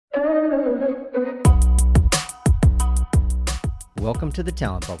Welcome to the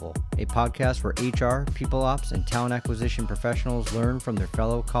Talent Bubble, a podcast where HR, people ops, and talent acquisition professionals learn from their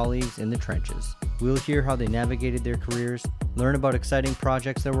fellow colleagues in the trenches. We'll hear how they navigated their careers, learn about exciting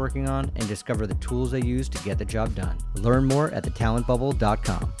projects they're working on, and discover the tools they use to get the job done. Learn more at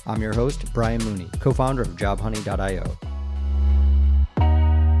thetalentbubble.com. I'm your host, Brian Mooney, co-founder of jobhoney.io.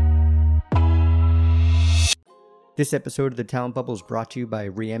 This episode of the Talent Bubble is brought to you by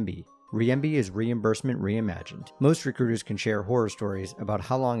Reembi. Reembi is reimbursement reimagined. Most recruiters can share horror stories about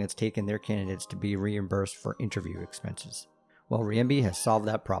how long it's taken their candidates to be reimbursed for interview expenses. Well, Reembi has solved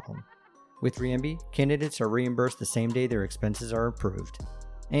that problem. With Reembi, candidates are reimbursed the same day their expenses are approved.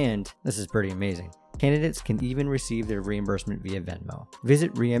 And, this is pretty amazing, candidates can even receive their reimbursement via Venmo.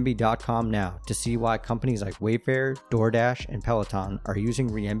 Visit Reembi.com now to see why companies like Wayfair, DoorDash, and Peloton are using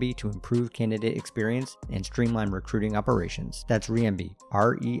Reembi to improve candidate experience and streamline recruiting operations. That's Reembi,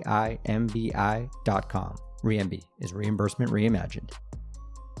 Reimbi.com. Reembi is reimbursement reimagined.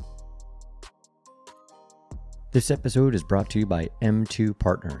 This episode is brought to you by M2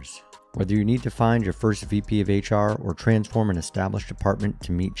 Partners. Whether you need to find your first VP of HR or transform an established department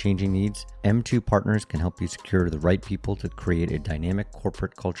to meet changing needs, M2 Partners can help you secure the right people to create a dynamic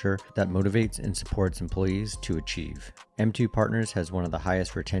corporate culture that motivates and supports employees to achieve. M2 Partners has one of the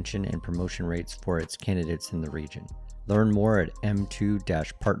highest retention and promotion rates for its candidates in the region. Learn more at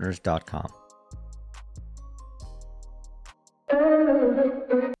m2-partners.com.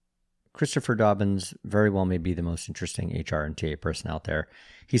 Christopher Dobbins very well may be the most interesting HR and TA person out there.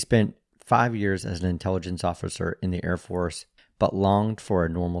 He spent 5 years as an intelligence officer in the Air Force, but longed for a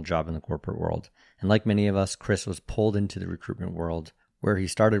normal job in the corporate world. And like many of us, Chris was pulled into the recruitment world, where he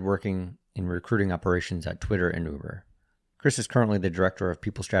started working in recruiting operations at Twitter and Uber. Chris is currently the director of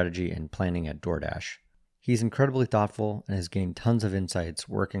people strategy and planning at DoorDash. He's incredibly thoughtful and has gained tons of insights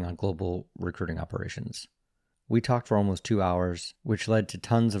working on global recruiting operations. We talked for almost 2 hours, which led to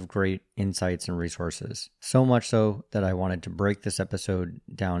tons of great insights and resources. So much so that I wanted to break this episode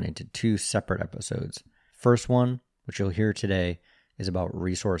down into 2 separate episodes. First one, which you'll hear today, is about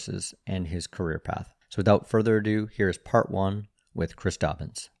resources and his career path. So without further ado, here's part 1 with Chris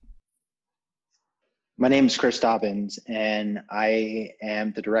Dobbins. My name is Chris Dobbins, and I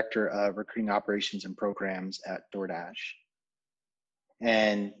am the Director of Recruiting Operations and Programs at DoorDash.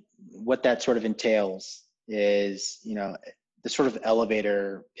 And what that sort of entails is, the sort of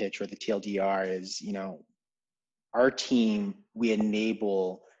elevator pitch or the TLDR is, our team, we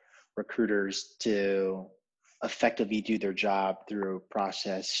enable recruiters to effectively do their job through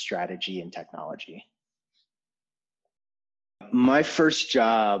process, strategy, and technology. My first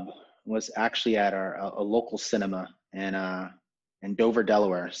job was actually at a local cinema in Dover,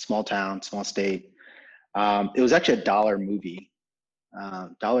 Delaware, small town, small state. It was actually a dollar movie,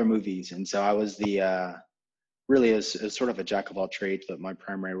 dollar movies. And so I was really is sort of a jack of all trades, but my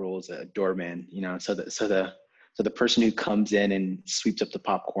primary role is a doorman, so the person who comes in and sweeps up the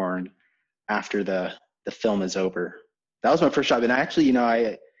popcorn after the film is over. That was my first job. And I actually,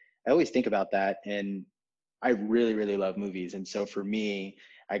 I always think about that, and I really, really love movies. And so for me,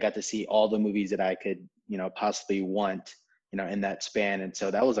 I got to see all the movies that I could, possibly want, in that span. And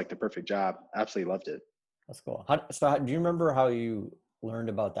so that was like the perfect job. Absolutely loved it. That's cool. Do you remember how you learned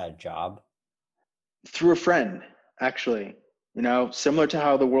about that job? Through a friend, actually, similar to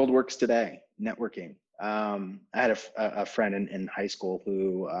how the world works today, networking. I had a friend in high school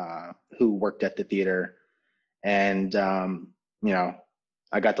who worked at the theater, and I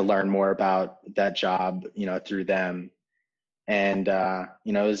got to learn more about that job, through them. And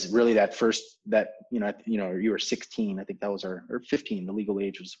it was really that you were 16. I think that was or 15. The legal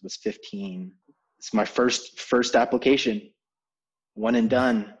age was 15. It's my first application, one and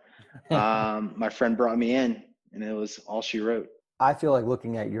done. My friend brought me in, and it was all she wrote. I feel like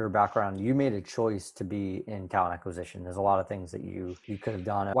looking at your background, you made a choice to be in talent acquisition. There's a lot of things that you could have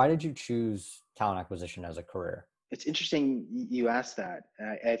done. Why did you choose talent acquisition as a career? It's interesting you asked that.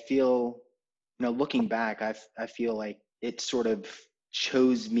 I feel, looking back, I feel like it sort of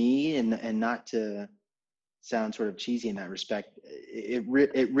chose me, and not to sound sort of cheesy in that respect, it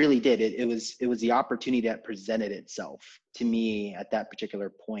really did. It was the opportunity that presented itself to me at that particular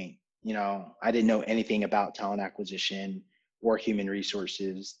point. I didn't know anything about talent acquisition or human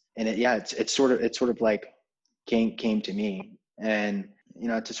resources, and it's sort of like came to me. And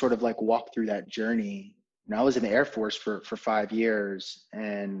to sort of like walk through that journey. I was in the Air Force for 5 years,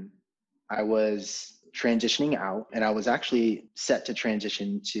 and I was transitioning out, and I was actually set to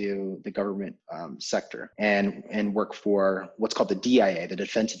transition to the government sector and work for what's called the DIA, the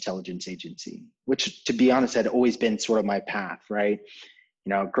Defense Intelligence Agency, which, to be honest, had always been sort of my path, right?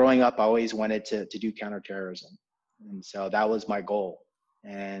 growing up, I always wanted to do counterterrorism. And so that was my goal.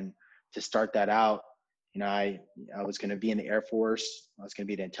 And to start that out, I was going to be in the Air Force. I was going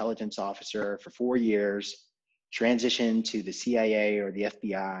to be an intelligence officer for 4 years, transition to the CIA or the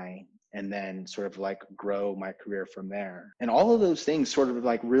FBI, and then sort of like grow my career from there. And all of those things sort of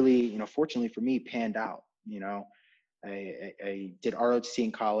like really, fortunately for me, panned out. I did ROTC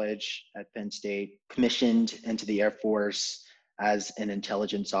in college at Penn State, commissioned into the Air Force as an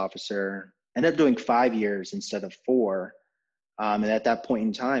intelligence officer, ended up doing 5 years instead of 4. And at that point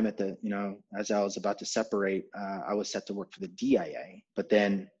in time, as I was about to separate, I was set to work for the DIA. But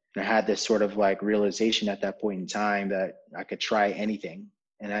then I had this sort of like realization at that point in time that I could try anything.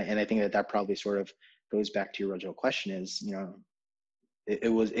 And I think that probably sort of goes back to your original question is,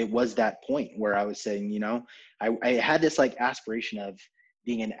 it was that point where I was saying, I had this like aspiration of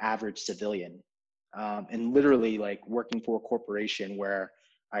being an average civilian, and literally like working for a corporation where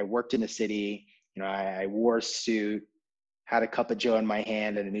I worked in the city, I wore a suit, had a cup of joe in my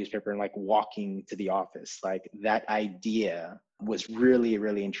hand and a newspaper, and like walking to the office. Like that idea was really,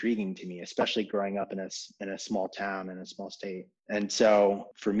 really intriguing to me, especially growing up in a small town, in a small state. And so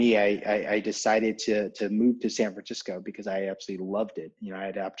for me, I decided to move to San Francisco because I absolutely loved it. I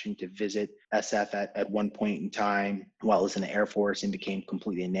had the opportunity to visit SF at one point in time while I was in the Air Force and became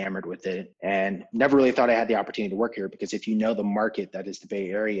completely enamored with it, and never really thought I had the opportunity to work here because if you know the market that is the Bay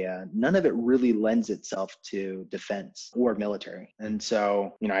Area, none of it really lends itself to defense or military. And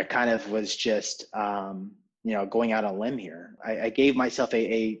so, I kind of was just, going out on a limb here. I gave myself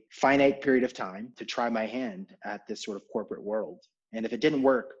a finite period of time to try my hand at this sort of corporate world. And if it didn't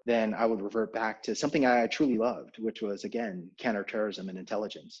work, then I would revert back to something I truly loved, which was, again, counterterrorism and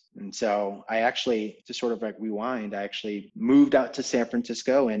intelligence. And so I actually, to sort of like rewind, I actually moved out to San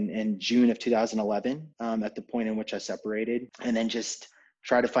Francisco in June of 2011, at the point in which I separated, and then just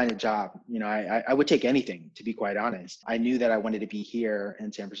try to find a job. I would take anything, to be quite honest. I knew that I wanted to be here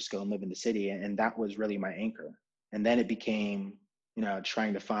in San Francisco and live in the city, and that was really my anchor. And then it became,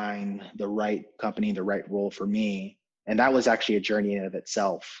 trying to find the right company, the right role for me. And that was actually a journey in of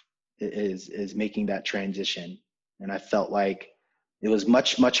itself, is making that transition. And I felt like it was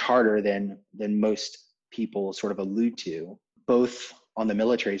much, much harder than most people sort of allude to, both on the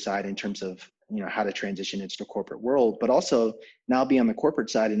military side in terms of how to transition into the corporate world, but also now be on the corporate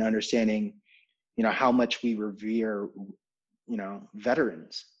side and understanding how much we revere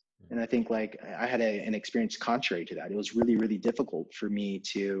veterans. And I think like I had an experience contrary to that. It was really, really difficult for me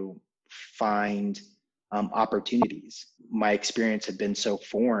to find opportunities. My experience had been so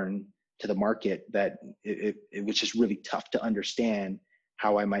foreign to the market that it was just really tough to understand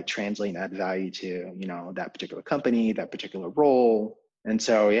how I might translate and add value to that particular company, that particular role. And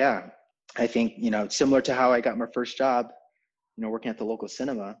so I think, similar to how I got my first job, working at the local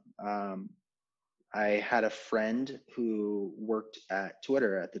cinema, I had a friend who worked at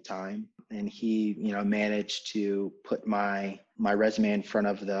Twitter at the time, and he, managed to put my resume in front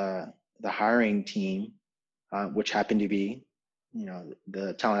of the hiring team, which happened to be,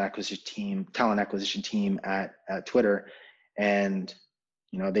 the talent acquisition team at Twitter. And,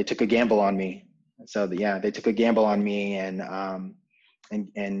 they took a gamble on me. So they took a gamble on me and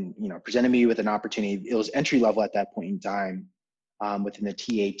presented me with an opportunity. It was entry level at that point in time, within the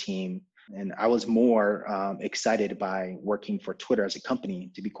TA team. And I was more excited by working for Twitter as a company,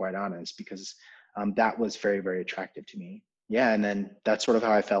 to be quite honest, because that was very, very attractive to me. Yeah, and then that's sort of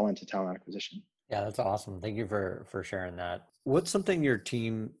how I fell into talent acquisition. Yeah, that's awesome. Thank you for sharing that. What's something your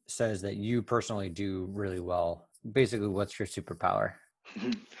team says that you personally do really well? Basically, what's your superpower?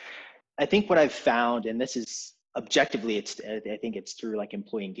 I think what I've found, and this is objectively, I think it's through like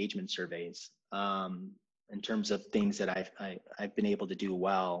employee engagement surveys, in terms of things that I've been able to do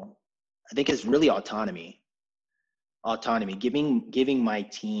well, I think is really autonomy, giving my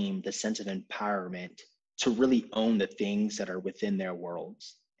team the sense of empowerment to really own the things that are within their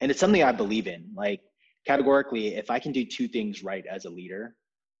worlds. And it's something I believe in. Like categorically, if I can do 2 things right as a leader,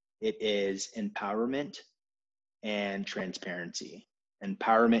 it is empowerment and transparency.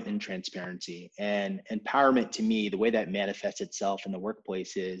 Empowerment and transparency. And empowerment, to me, the way that manifests itself in the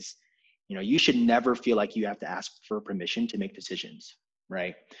workplace is, you should never feel like you have to ask for permission to make decisions,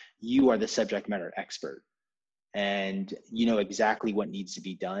 right? You are the subject matter expert and you know exactly what needs to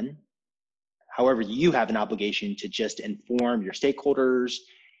be done. However, you have an obligation to just inform your stakeholders,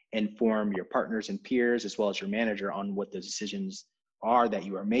 inform your partners and peers, as well as your manager on what those decisions are that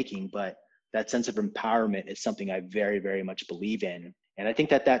you are making. But that sense of empowerment is something I very, very much believe in. And I think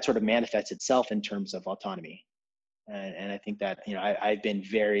that sort of manifests itself in terms of autonomy. And I think that, I've been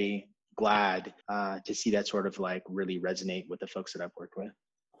very glad to see that sort of like really resonate with the folks that I've worked with.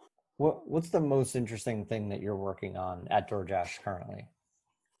 What's the most interesting thing that you're working on at DoorDash currently?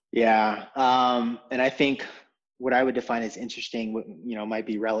 Yeah. And I think what I would define as interesting, might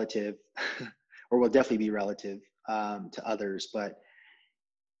be relative or will definitely be relative to others. But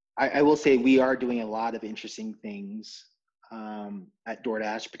I will say we are doing a lot of interesting things at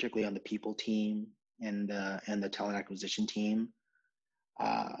DoorDash, particularly on the people team and the talent acquisition team.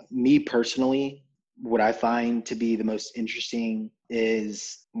 Me personally, what I find to be the most interesting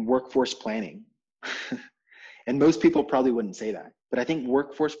is workforce planning. And most people probably wouldn't say that, but I think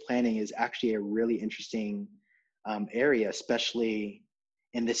workforce planning is actually a really interesting area, especially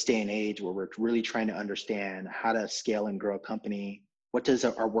in this day and age where we're really trying to understand how to scale and grow a company. What does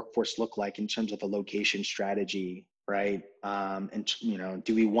our workforce look like in terms of a location strategy, right? And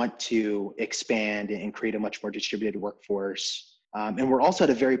do we want to expand and create a much more distributed workforce? And we're also at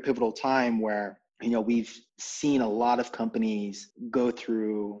a very pivotal time where we've seen a lot of companies go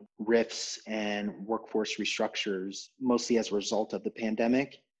through rifts and workforce restructures, mostly as a result of the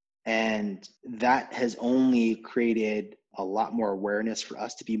pandemic. And that has only created a lot more awareness for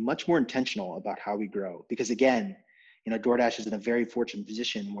us to be much more intentional about how we grow. Because again, DoorDash is in a very fortunate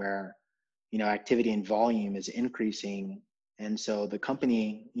position where, activity and volume is increasing. And so the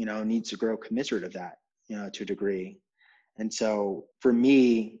company, needs to grow commensurate of that, to a degree. And so for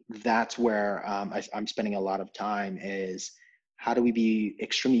me, that's where I'm spending a lot of time is how do we be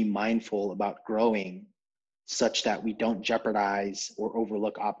extremely mindful about growing such that we don't jeopardize or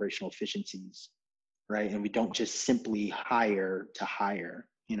overlook operational efficiencies, right? And we don't just simply hire to hire.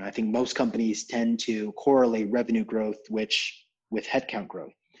 I think most companies tend to correlate revenue growth with headcount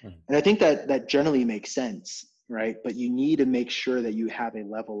growth. And I think that generally makes sense, right? But you need to make sure that you have a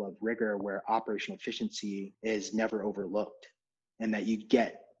level of rigor where operational efficiency is never overlooked and that you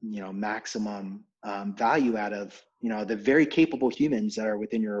get, maximum value out of, the very capable humans that are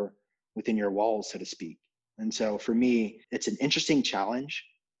within your walls, so to speak. And so for me, it's an interesting challenge,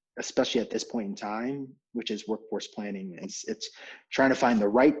 especially at this point in time, which is workforce planning. It's trying to find the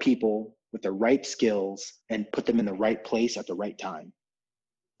right people with the right skills and put them in the right place at the right time.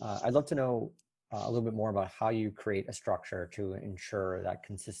 I'd love to know a little bit more about how you create a structure to ensure that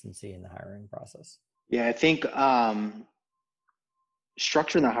consistency in the hiring process. Yeah, I think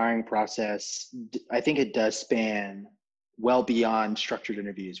structure in the hiring process, I think it does span well beyond structured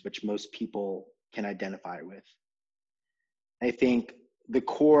interviews, which most people can identify with. I think the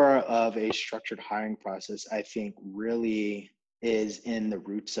core of a structured hiring process, I think, really is in the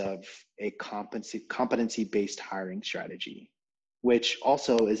roots of a competency-based hiring strategy, which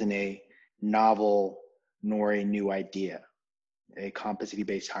also isn't a novel nor a new idea, a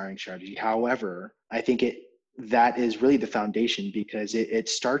competency-based hiring strategy. However, I think that is really the foundation because it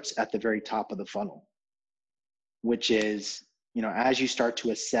starts at the very top of the funnel, which is, as you start to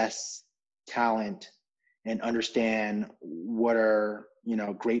assess talent and understand what are,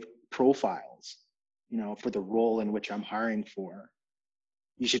 great profiles, for the role in which I'm hiring for,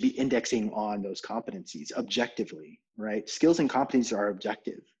 you should be indexing on those competencies objectively, right? Skills and competencies are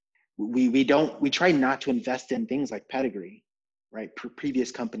objective. We try not to invest in things like pedigree, right?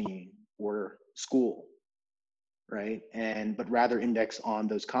 Previous company or school, right? But rather index on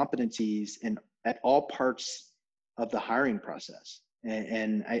those competencies and at all parts of the hiring process.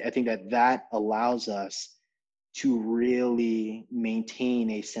 And I think that allows us to really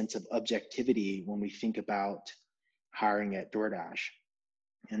maintain a sense of objectivity when we think about hiring at DoorDash.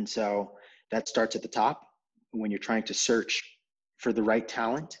 And so that starts at the top when you're trying to search for the right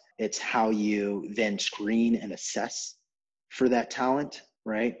talent. It's how you then screen and assess for that talent,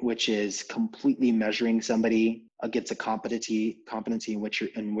 right? Which is completely measuring somebody against a competency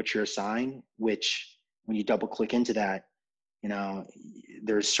in which you're assigned, which when you double click into that,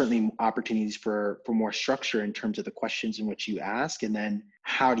 there's certainly opportunities for more structure in terms of the questions in which you ask, and then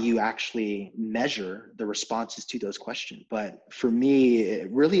how do you actually measure the responses to those questions. But for me,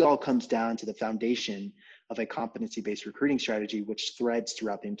 it really all comes down to the foundation of a competency-based recruiting strategy, which threads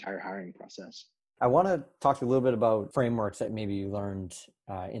throughout the entire hiring process. I want to talk to you a little bit about frameworks that maybe you learned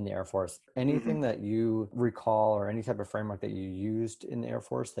in the Air Force. Anything that you recall or any type of framework that you used in the Air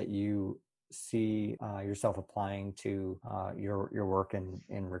Force that you see yourself applying to your work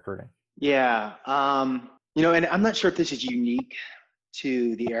in recruiting? Yeah. And I'm not sure if this is unique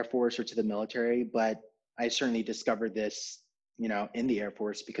to the Air Force or to the military, but I certainly discovered this, in the Air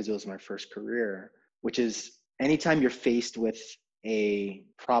Force because it was my first career, which is anytime you're faced with a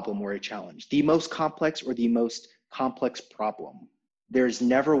problem or a challenge, the most complex or the most complex problem, there's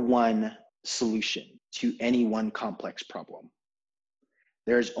never one solution to any one complex problem.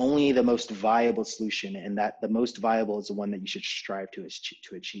 There's only the most viable solution, and that the most viable is the one that you should strive to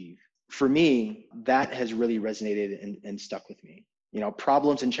achieve. For me, that has really resonated and stuck with me.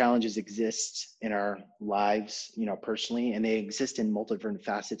 Problems and challenges exist in our lives, personally, and they exist in multiple different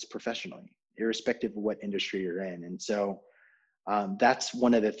facets professionally, irrespective of what industry you're in. And so that's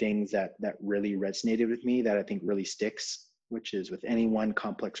one of the things that really resonated with me, that I think really sticks, which is with any one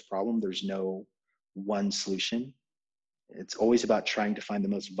complex problem, there's no one solution. It's always about trying to find the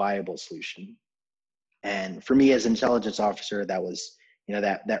most viable solution. And for me as an intelligence officer, that was,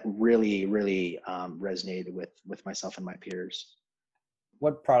 that really, really resonated with myself and my peers.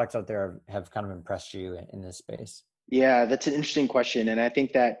 What products out there have kind of impressed you in this space? Yeah, that's an interesting question. And I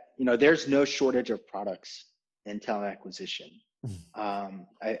think that, there's no shortage of products in talent acquisition.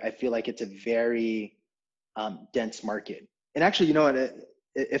 I feel like it's a very dense market. And actually, you know what,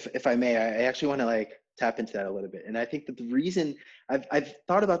 if I may, I actually want to tap into that a little bit. And I think that the reason I've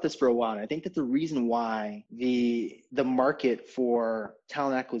thought about this for a while, and I think that the reason why the market for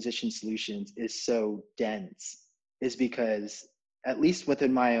talent acquisition solutions is so dense is because, at least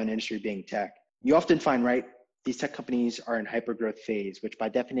within my own industry being tech, you often find, right, these tech companies are in hyper growth phase, which by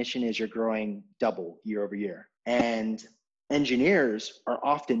definition is you're growing double year over year. And engineers are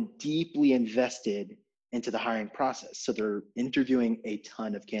often deeply invested into the hiring process. So they're interviewing a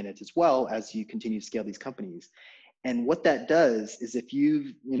ton of candidates as well as you continue to scale these companies. And what that does is if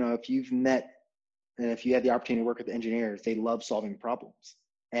you've met, and if you had the opportunity to work with engineers, they love solving problems.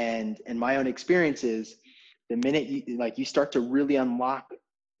 And in my own experiences, the minute you start to really unlock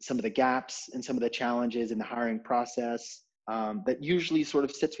some of the gaps and some of the challenges in the hiring process that usually sort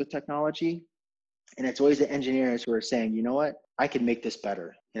of sits with technology. And it's always the engineers who are saying, you know what, I can make this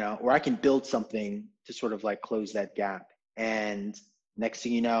better, or I can build something to sort of close that gap. And next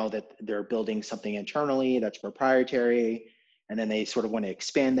thing you know, that they're building something internally that's proprietary. And then they sort of want to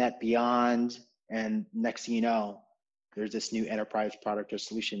expand that beyond. And next thing you know, there's this new enterprise product or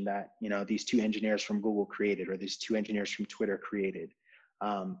solution that, these two engineers from Google created, or these two engineers from Twitter created.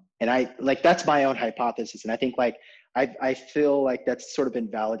 And I that's my own hypothesis. And I think I feel like that's sort of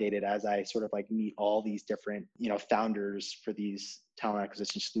been validated as I sort of meet all these different, founders for these talent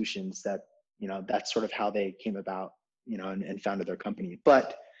acquisition solutions, that, that's sort of how they came about, and founded their company.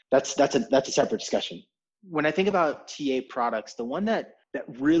 But that's a separate discussion. When I think about TA products, the one that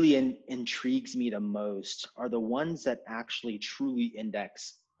really intrigues me the most are the ones that actually truly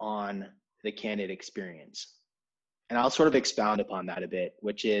index on the candidate experience. And I'll sort of expound upon that a bit,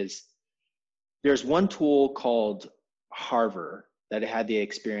 which is, there's one tool called Harvard that I had the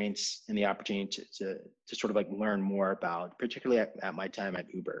experience and the opportunity to sort of learn more about, particularly at my time at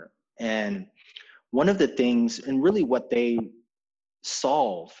Uber. And one of the things, and really what they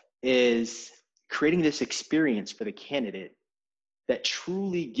solve, is creating this experience for the candidate that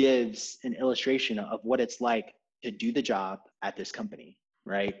truly gives an illustration of what it's like to do the job at this company,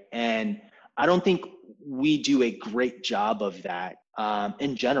 right? And I don't think we do a great job of that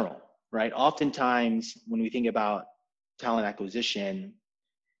in general, right? Oftentimes when we think about talent acquisition,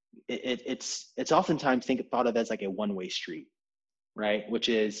 it's oftentimes thought of as a one-way street, right? Which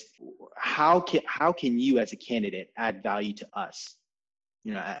is, how can you as a candidate add value to us,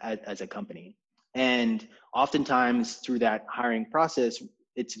 as a company? And oftentimes through that hiring process,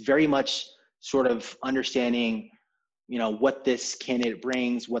 it's very much sort of understanding, what this candidate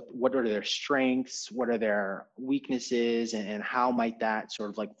brings, what are their strengths, what are their weaknesses, and how might that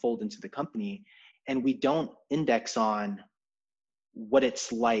sort of fold into the company. And we don't index on what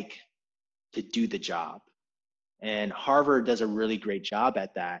it's like to do the job. And Harvard does a really great job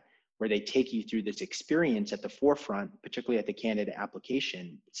at that, where they take you through this experience at the forefront, particularly at the candidate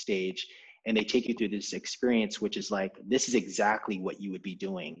application stage. And they take you through this experience, which is this is exactly what you would be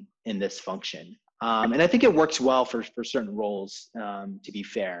doing in this function. And I think it works well for certain roles, to be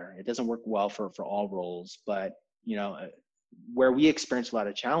fair. It doesn't work well for all roles, but, where we experience a lot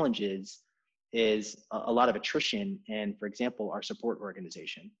of challenges is a lot of attrition. And for example, our support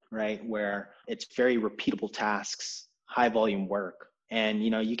organization, right? Where it's very repeatable tasks, high volume work. And,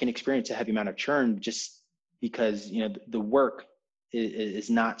 you can experience a heavy amount of churn just because, the work is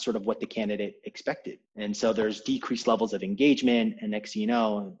not sort of what the candidate expected. And so there's decreased levels of engagement. And next thing you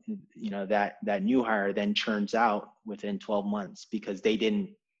know, that new hire then churns out within 12 months because they didn't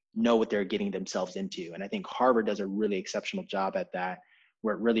know what they're getting themselves into. And I think Harvard does a really exceptional job at that,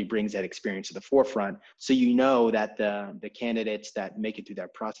 where it really brings that experience to the forefront. So that the candidates that make it through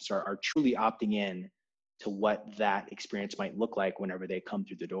that process are truly opting in to what that experience might look like whenever they come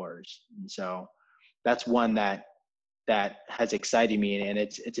through the doors. And so that's one that that has excited me, and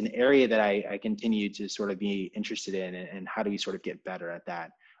it's an area that I continue to sort of be interested in, and how do we sort of get better at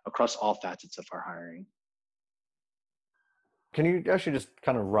that across all facets of our hiring. Can you actually just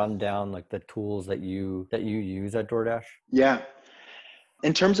kind of run down like the tools that you use at DoorDash? Yeah.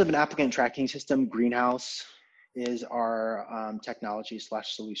 In terms of an applicant tracking system, Greenhouse is our technology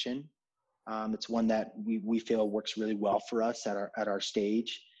slash solution. It's one that we feel works really well for us at our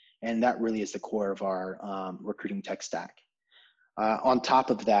stage, and that really is the core of our recruiting tech stack. On top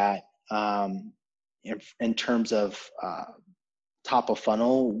of that, in terms of top of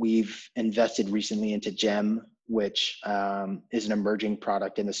funnel, we've invested recently into Gem, which is an emerging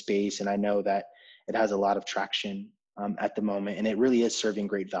product in the space, and I know that it has a lot of traction at the moment, and it really is serving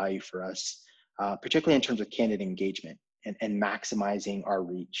great value for us, particularly in terms of candidate engagement and maximizing our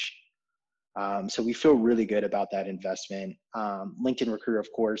reach. So we feel really good about that investment. LinkedIn Recruiter,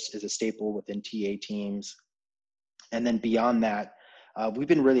 of course, is a staple within TA teams. And then beyond that, we've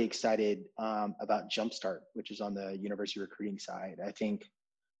been really excited about Jumpstart, which is on the university recruiting side. I think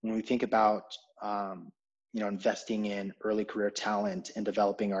when we think about investing in early career talent and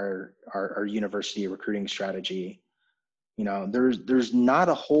developing our university recruiting strategy, there's not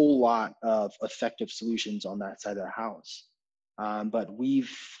a whole lot of effective solutions on that side of the house. But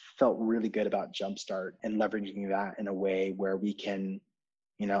we've felt really good about Jumpstart and leveraging that in a way where we can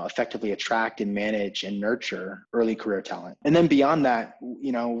effectively attract and manage and nurture early career talent. And then beyond that,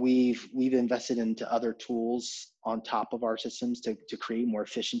 we've invested into other tools on top of our systems to create more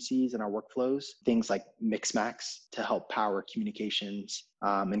efficiencies in our workflows. Things like Mixmax to help power communications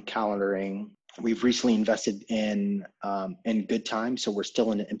and calendaring. We've recently invested in Good Time, so we're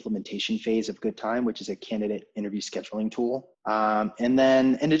still in the implementation phase of Good Time, which is a candidate interview scheduling tool. And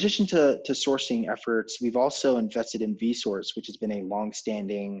then, in addition to sourcing efforts, we've also invested in vSource, which has been a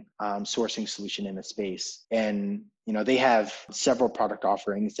long-standing sourcing solution in the space. And they have several product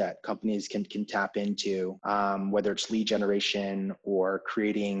offerings that companies can tap into, whether it's lead generation or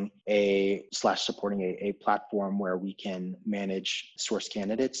creating supporting a platform where we can manage source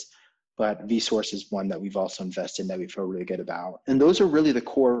candidates. But vSource is one that we've also invested in that we feel really good about. And those are really the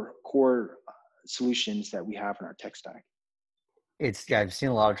core solutions that we have in our tech stack. I've seen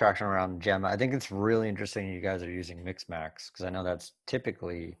a lot of traction around Gem. I think it's really interesting you guys are using Mixmax, because I know that's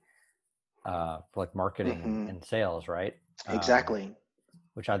typically for like marketing and sales, right? Exactly.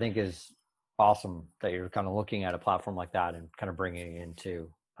 Which I think is awesome that you're kind of looking at a platform like that and kind of bringing it into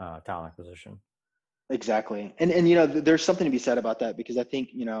talent acquisition. Exactly. And there's something to be said about that, because I think,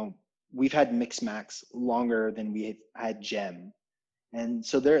 we've had Mixmax longer than we had Gem. And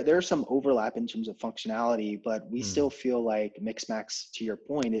so there's some overlap in terms of functionality, but we still feel like Mixmax, to your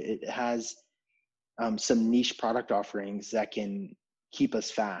point, it has some niche product offerings that can keep us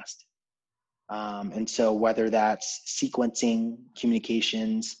fast. And so whether that's sequencing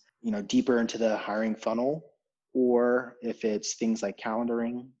communications, deeper into the hiring funnel, or if it's things like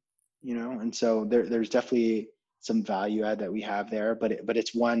calendaring, and so there's definitely some value add that we have there, but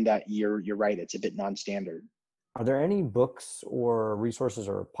it's one that you're right, it's a bit non-standard. Are there any books or resources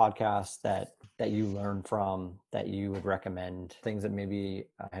or podcasts that you learn from that you would recommend, things that maybe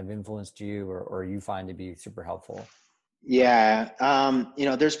have influenced you or you find to be super helpful? Yeah.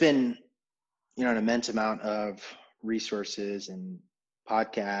 There's been, an immense amount of resources and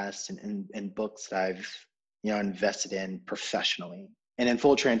podcasts and books that I've, invested in professionally. And in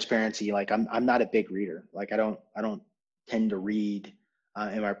full transparency, like I'm not a big reader. Like I don't tend to read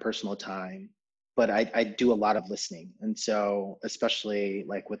in my personal time, but I do a lot of listening. And so especially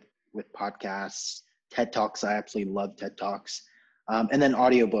like with podcasts, TED Talks, I absolutely love TED Talks. And then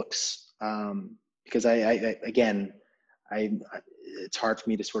audiobooks, because it's hard for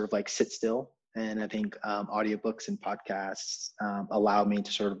me to sort of like sit still. And I think audiobooks and podcasts allow me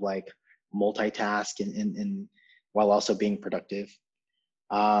to sort of like multitask and while also being productive.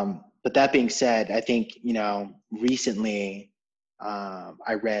 But that being said, I think, recently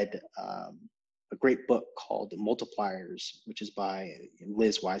I read a great book called Multipliers, which is by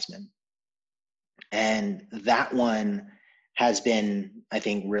Liz Wiseman. And that one has been, I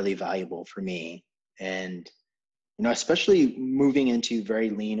think, really valuable for me. And, especially moving into very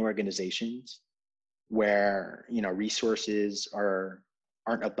lean organizations where, resources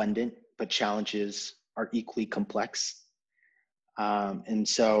aren't abundant, but challenges are equally complex. And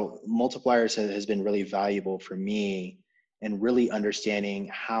so Multipliers has been really valuable for me in really understanding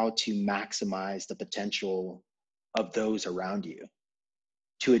how to maximize the potential of those around you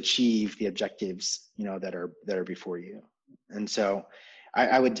to achieve the objectives, that are before you. And so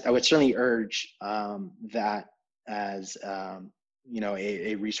I would certainly urge that as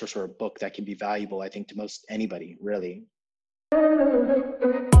a resource or a book that can be valuable, I think, to most anybody, really.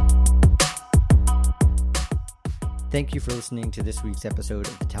 Thank you for listening to this week's episode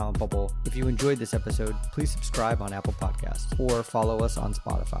of The Talent Bubble. If you enjoyed this episode, please subscribe on Apple Podcasts or follow us on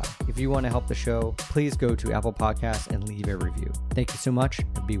Spotify. If you want to help the show, please go to Apple Podcasts and leave a review. Thank you so much,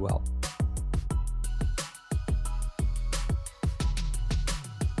 and be well.